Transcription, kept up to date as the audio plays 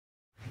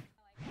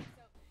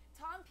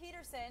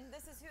Petersen.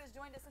 This is who has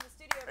joined us in the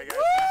studio Hey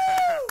guys.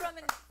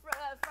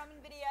 from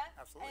NVIDIA.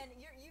 Absolutely. And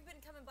you've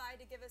been coming by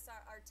to give us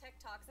our tech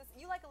talks.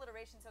 You like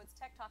alliteration, so it's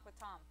Tech Talk with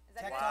Tom. Is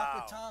that Tech right?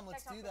 Talk with Tom.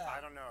 Let's do that.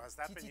 I don't know. Has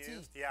that been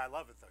used? Yeah, I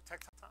love it though.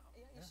 Tech Talk Tom.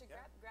 Yeah, you should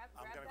grab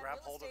I'm going to that grab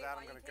real hold of estate that.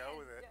 while I'm going to you go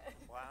can. with it.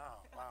 Yeah.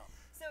 Wow. Wow.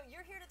 So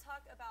you're here to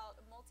talk about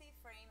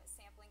multi-frame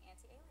sampling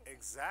anti-aliasing.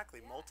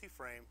 Exactly. Yeah.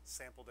 Multi-frame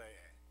sampled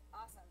AA.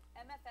 Awesome.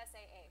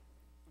 MFSAA.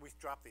 We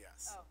dropped the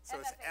S. Oh, so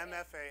MFAA. it's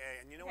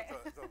MFAA. And you know what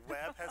the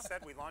web has said?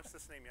 We launched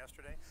this name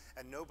yesterday,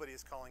 and nobody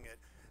is calling it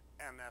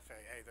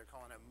MFAA. They're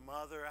calling it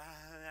Mother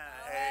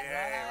AA,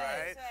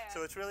 right?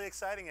 So it's really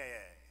exciting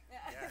AA.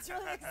 Yeah, it's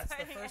really exciting. That's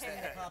the first thing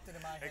that popped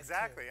into my head.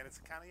 Exactly, too. and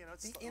it's kind of, you know,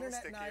 it's the a little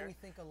internet and I, stickier. we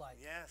think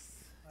alike.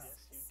 Yes,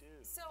 yes, you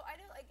do. So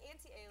I know, like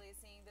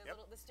anti-aliasing,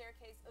 the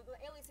staircase, the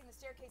aliasing, the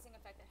staircasing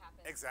effect that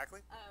happens. Exactly.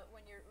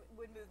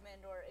 When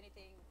movement or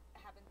anything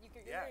happens, you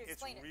can it's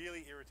explain it.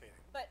 really irritating.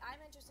 But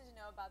I'm interested to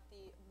know about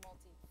the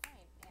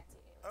multi-frame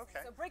anti-aliasing.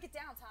 Okay. So break it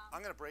down, Tom.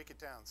 I'm going to break it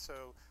down.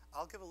 So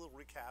I'll give a little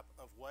recap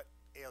of what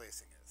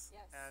aliasing is.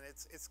 Yes. And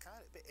it's kind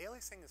of,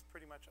 aliasing is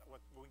pretty much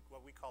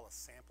what we call a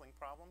sampling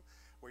problem,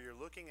 where you're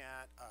looking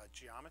at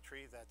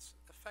geometry that's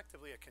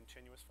effectively a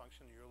continuous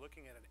function. You're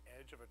looking at an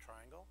edge of a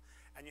triangle,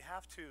 and you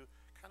have to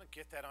kind of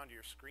get that onto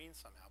your screen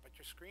somehow. But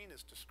your screen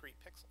is discrete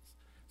pixels.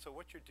 So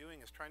what you're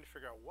doing is trying to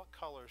figure out what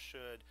color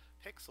should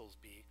pixels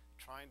be,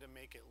 trying to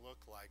make it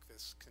look like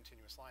this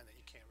continuous line that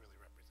you can't really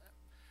represent.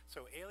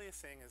 So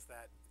aliasing is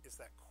that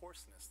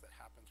coarseness that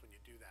happens when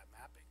you do that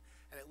mapping.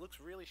 And it looks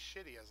really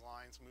shitty as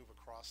lines move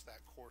across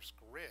that coarse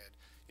grid.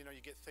 You know, you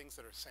get things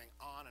that are saying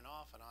on and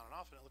off and on and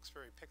off, and it looks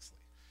very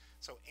pixely.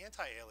 So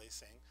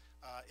anti-aliasing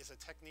is a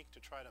technique to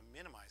try to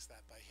minimize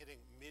that by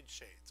hitting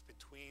mid-shades.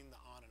 Between the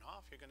on and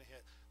off, you're going to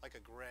hit like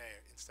a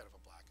gray instead of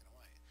a black and a white.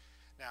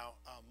 Now,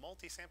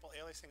 multi-sample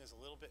aliasing is a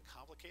little bit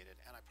complicated,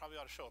 and I probably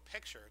ought to show a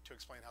picture to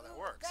explain how that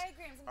works.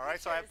 Diagrams and all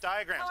right, so I have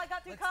diagrams. How I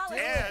got through college.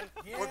 And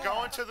we're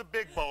going to the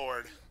big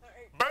board.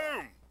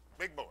 Boom!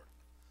 Big board.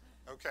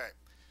 Okay.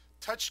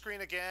 Touch screen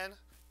again.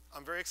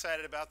 I'm very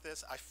excited about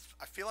this.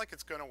 I feel like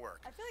it's going to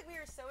work. I feel like we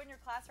are so in your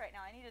class right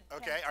now. I need to.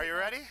 Okay, are you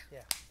ready?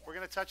 Yeah. We're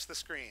going to touch the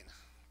screen,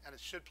 and it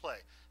should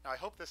play. Now, I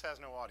hope this has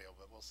no audio,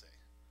 but we'll see.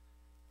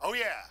 Oh,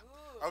 yeah.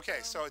 Ooh, okay,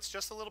 so it's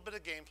just a little bit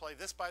of gameplay.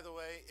 This, by the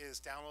way, is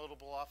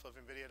downloadable off of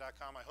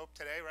NVIDIA.com, I hope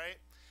today, right?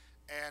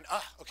 And,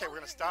 okay, we're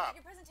going to stop.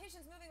 Your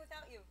presentation's moving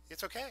without you.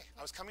 It's okay.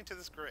 I was coming to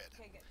this grid.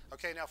 Okay, good.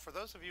 Okay, now, for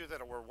those of you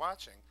that were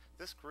watching,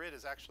 this grid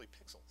is actually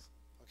pixels,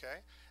 okay?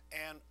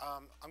 And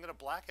I'm going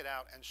to black it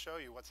out and show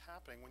you what's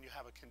happening when you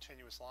have a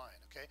continuous line,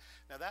 okay?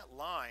 Now, that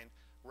line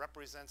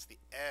represents the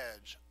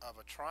edge of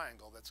a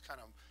triangle that's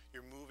kind of,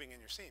 you're moving in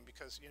your scene,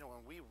 because, you know,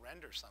 when we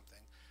render something,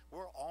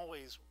 we're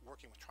always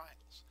working with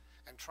triangles.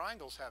 And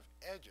triangles have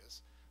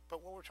edges,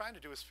 but what we're trying to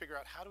do is figure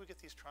out how do we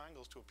get these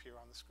triangles to appear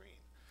on the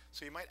screen.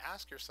 So you might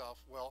ask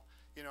yourself, well,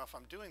 you know, if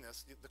I'm doing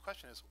this, the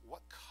question is,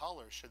 what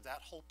color should that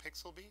whole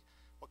pixel be?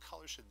 What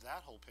color should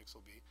that whole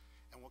pixel be?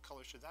 And what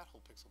color should that whole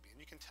pixel be? And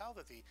you can tell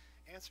that the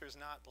answer is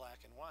not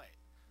black and white.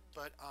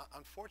 But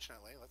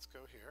unfortunately, let's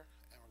go here,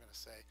 and we're going to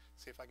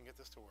see if I can get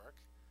this to work.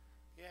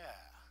 Yeah,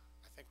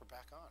 I think we're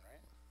back on,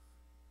 right?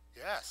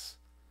 Yes.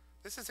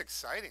 This is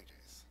exciting,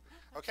 Jace.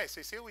 Okay, so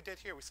you see what we did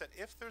here? We said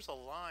if there's a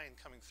line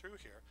coming through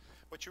here,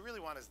 what you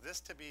really want is this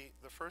to be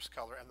the first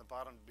color and the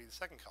bottom to be the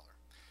second color.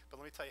 But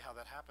let me tell you how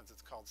that happens.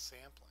 It's called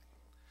sampling.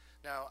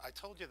 Now, I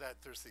told you that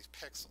there's these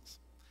pixels,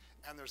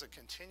 and there's a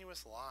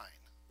continuous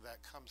line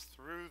that comes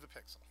through the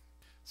pixel.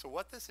 So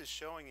what this is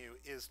showing you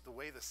is the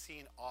way the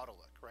scene ought to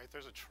look, right?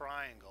 There's a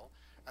triangle,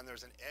 and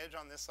there's an edge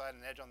on this side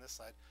and an edge on this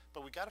side,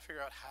 but we got to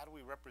figure out how do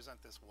we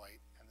represent this white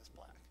and this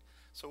black.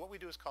 So what we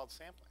do is called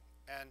sampling.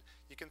 And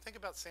you can think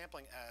about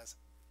sampling as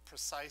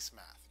precise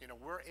math. You know,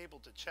 we're able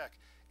to check,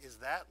 is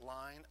that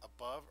line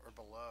above or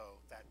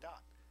below that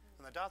dot?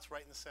 And the dot's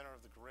right in the center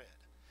of the grid.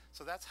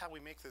 So that's how we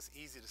make this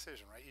easy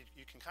decision, right?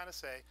 You can kind of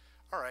say,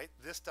 all right,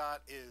 this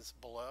dot is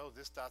below,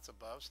 this dot's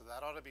above, so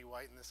that ought to be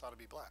white and this ought to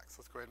be black. So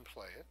let's go ahead and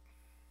play it.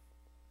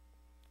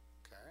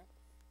 Okay,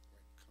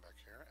 come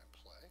back here and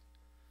play.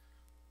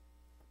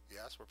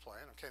 Yes, we're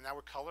playing. Okay, now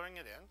we're coloring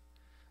it in.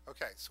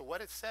 Okay, so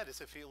what it said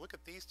is if you look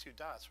at these two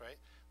dots, right,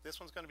 this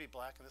one's going to be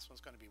black and this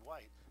one's going to be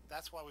white.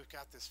 That's why we've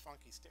got this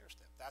funky stair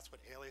step. That's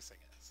what aliasing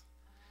is.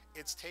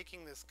 It's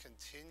taking this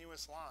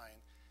continuous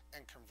line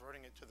and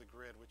converting it to the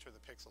grid, which are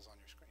the pixels on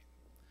your screen.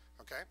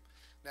 Okay?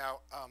 Now,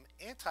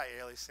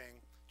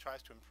 anti-aliasing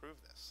tries to improve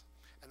this.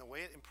 And the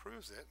way it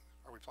improves it,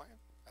 are we playing?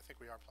 I think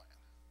we are playing.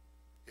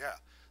 Yeah.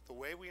 The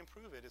way we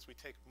improve it is we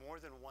take more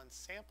than one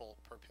sample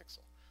per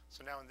pixel.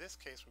 So now in this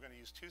case, we're going to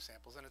use two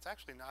samples, and it's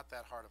actually not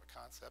that hard of a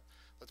concept.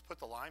 Let's put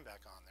the line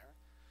back on there.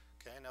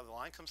 Okay, now the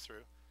line comes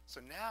through. So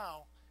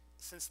now,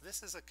 since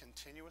this is a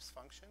continuous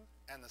function,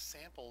 and the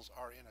samples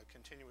are in a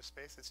continuous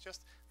space, it's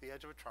just the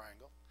edge of a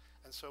triangle.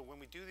 And so when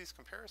we do these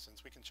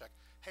comparisons, we can check,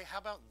 hey, how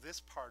about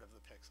this part of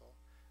the pixel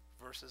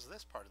versus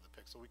this part of the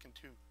pixel? We can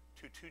do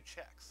two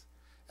checks.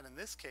 And in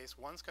this case,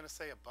 one's going to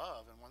say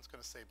above and one's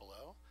going to say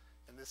below.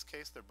 In this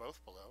case, they're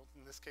both below.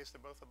 In this case,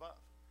 they're both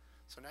above.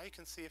 So now you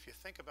can see, if you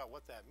think about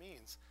what that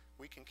means,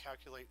 we can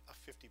calculate a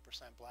 50%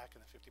 black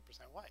and a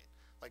 50% white.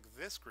 Like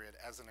this grid,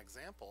 as an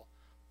example,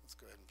 let's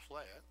go ahead and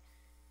play it,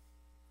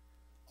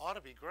 ought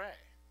to be gray.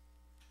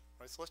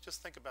 Right, so let's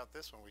just think about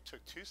this one. We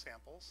took two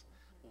samples.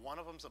 One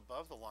of them's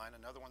above the line,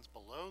 another one's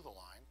below the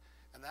line,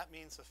 and that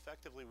means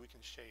effectively we can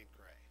shade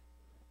gray.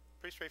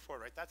 Pretty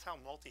straightforward, right? That's how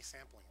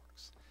multi-sampling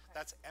works. Okay.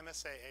 That's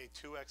MFAA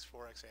 2x,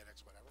 4x,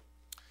 8x, whatever.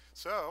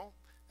 So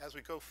as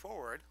we go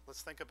forward,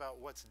 let's think about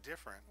what's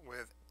different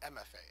with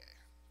MFAA.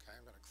 Okay,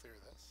 I'm going to clear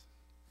this.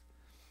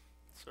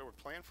 So we're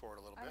playing forward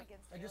a little bit.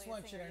 I just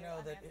want you to know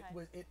that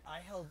I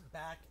held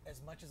back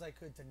as much as I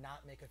could to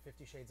not make a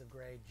 50 Shades of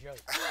Grey joke.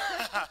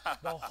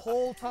 The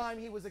whole time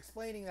he was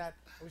explaining that,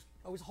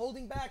 I was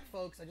holding back,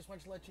 folks. I just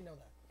wanted to let you know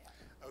that.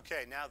 Yeah.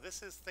 Okay, now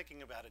this is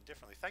thinking about it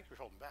differently. Thank you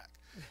for holding back.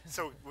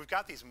 So we've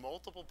got these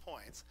multiple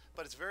points,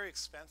 but it's very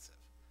expensive.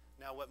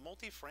 Now what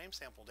multi-frame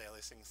sampled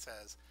aliasing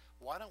says,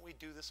 why don't we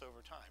do this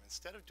over time?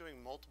 Instead of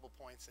doing multiple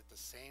points at the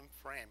same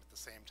frame at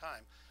the same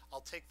time,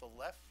 I'll take the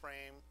left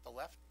frame, the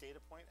left data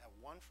point at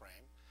one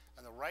frame,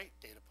 and the right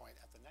data point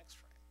at the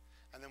next frame.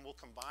 And then we'll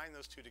combine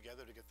those two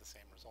together to get the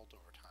same result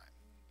over time.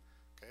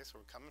 Okay, so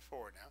we're coming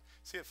forward now.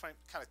 See it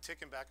kind of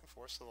ticking back and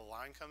forth, so the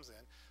line comes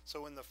in.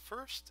 So in the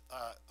first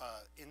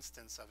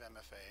instance of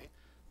MFA,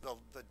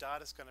 the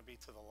dot is going to be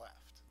to the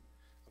left.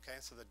 Okay,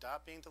 so the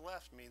dot being to the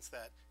left means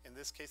that in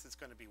this case it's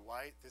going to be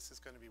white, this is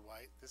going to be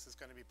white, this is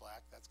going to be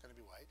black, that's going to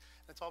be white.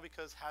 And it's all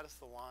because how does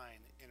the line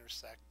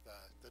intersect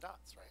the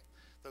dots, right?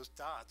 Those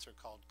dots are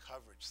called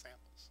coverage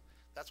samples.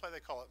 That's why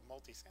they call it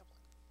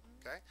multi-sampling.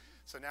 Okay,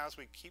 so now as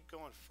we keep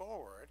going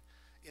forward,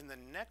 in the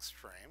next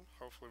frame,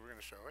 hopefully we're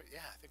going to show it.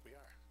 Yeah, I think we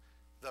are.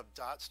 The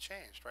dots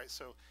changed, right?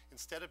 So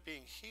instead of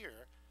being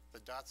here, the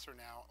dots are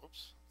now,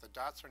 the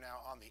dots are now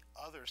on the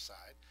other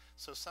side.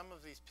 So some of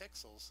these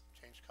pixels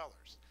change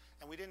colors.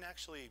 And we didn't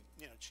actually,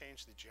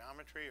 change the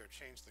geometry or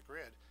change the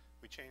grid.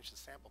 We changed the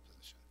sample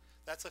position.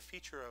 That's a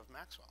feature of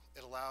Maxwell.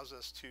 It allows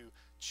us to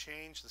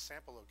change the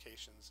sample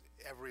locations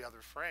every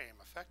other frame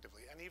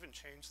effectively, and even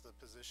change the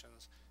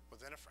positions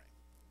within a frame.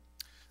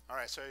 All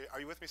right, so are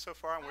you with me so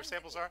far on where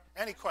samples are?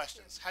 Any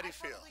questions? How do you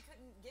feel? I probably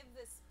couldn't give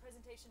this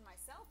presentation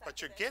myself.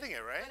 But you're getting it,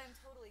 right? But I'm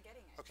totally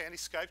getting it. Okay, any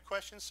Skype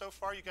questions so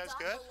far? You guys dot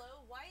good?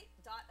 Below white,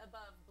 dot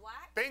above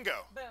black.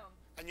 Bingo. Boom.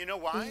 And you know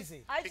why?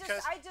 Easy. I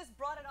just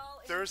brought it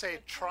all in. There's a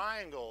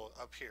triangle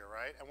up here,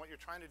 right? And what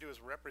you're trying to do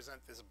is represent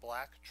this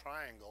black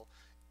triangle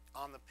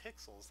on the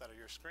pixels that are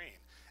your screen.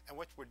 And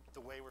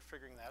the way we're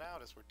figuring that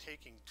out is we're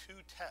taking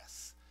two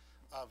tests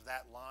of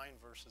that line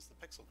versus the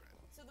pixel grid.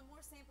 So the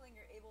more sampling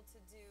you're able to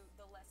do,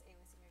 the less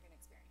aliasing you're going to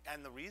experience.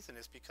 And the reason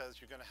is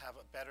because you're going to have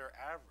a better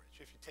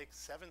average. If you take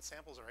 7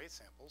 samples or 8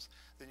 samples,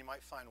 then you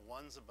might find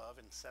 1's above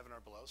and 7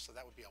 are below, so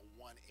that would be a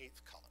 1/8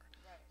 color.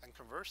 Right. And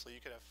conversely, you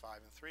could have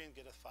 5 and 3 and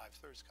get a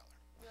 5/3 color.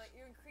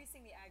 You're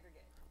increasing the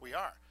aggregate. We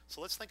are.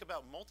 So let's think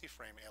about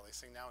multi-frame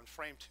aliasing. Now in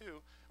frame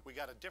 2, we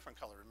got a different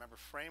color. Remember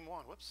frame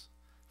 1,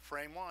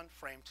 frame 1,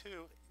 frame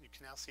 2, you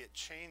can now see it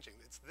changing.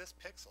 It's this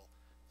pixel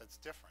that's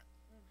different.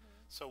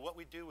 So what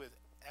we do with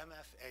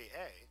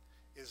MFAA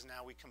is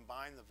now we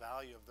combine the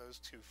value of those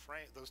two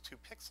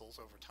pixels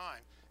over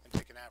time and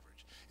take an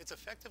average. It's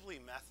effectively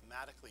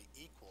mathematically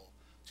equal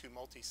to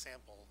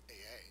multi-sample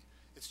AA.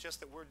 It's just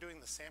that we're doing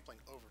the sampling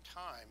over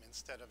time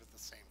instead of at the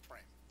same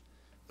frame.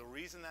 The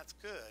reason that's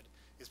good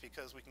is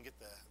because we can get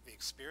the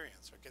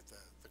experience or get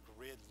the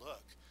grid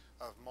look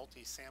of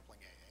multi-sampling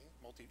AA,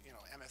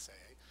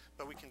 MSAA,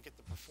 but we can get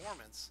the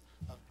performance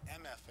of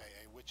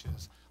MFAA, which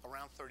is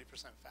around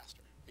 30%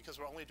 faster, because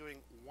we're only doing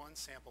one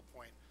sample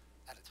point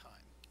at a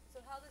time. So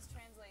how this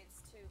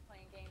translates to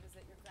playing games is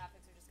that your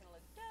graphics are just going to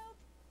look dope.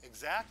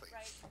 Exactly.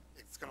 Right?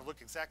 It's going to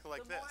look exactly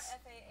like this. The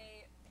more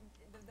FAA,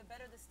 the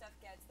better the stuff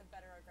gets, the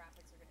better our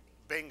graphics are going to be.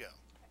 Bingo.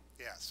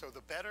 Okay. Yeah, so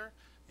the better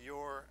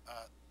your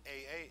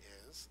AA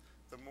is,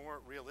 the more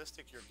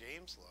realistic your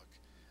games look,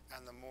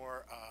 and the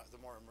more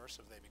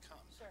immersive they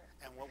become. Sure.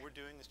 And what we're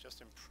doing is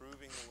just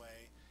improving the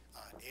way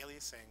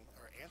aliasing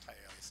or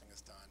anti-aliasing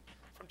is done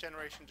from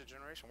generation to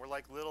generation. We're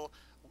like little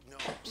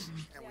gnomes,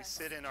 and Yes.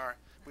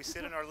 we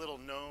sit in our little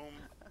gnome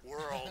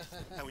world,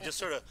 and we just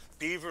sort of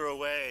beaver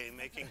away,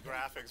 making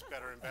graphics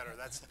better and better.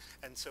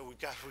 And so we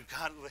got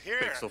here.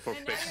 Pixel for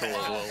pixel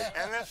as well.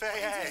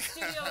 MFAA.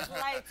 Studio with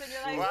lights, and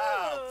you're like,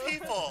 Wow, ooh.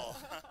 people.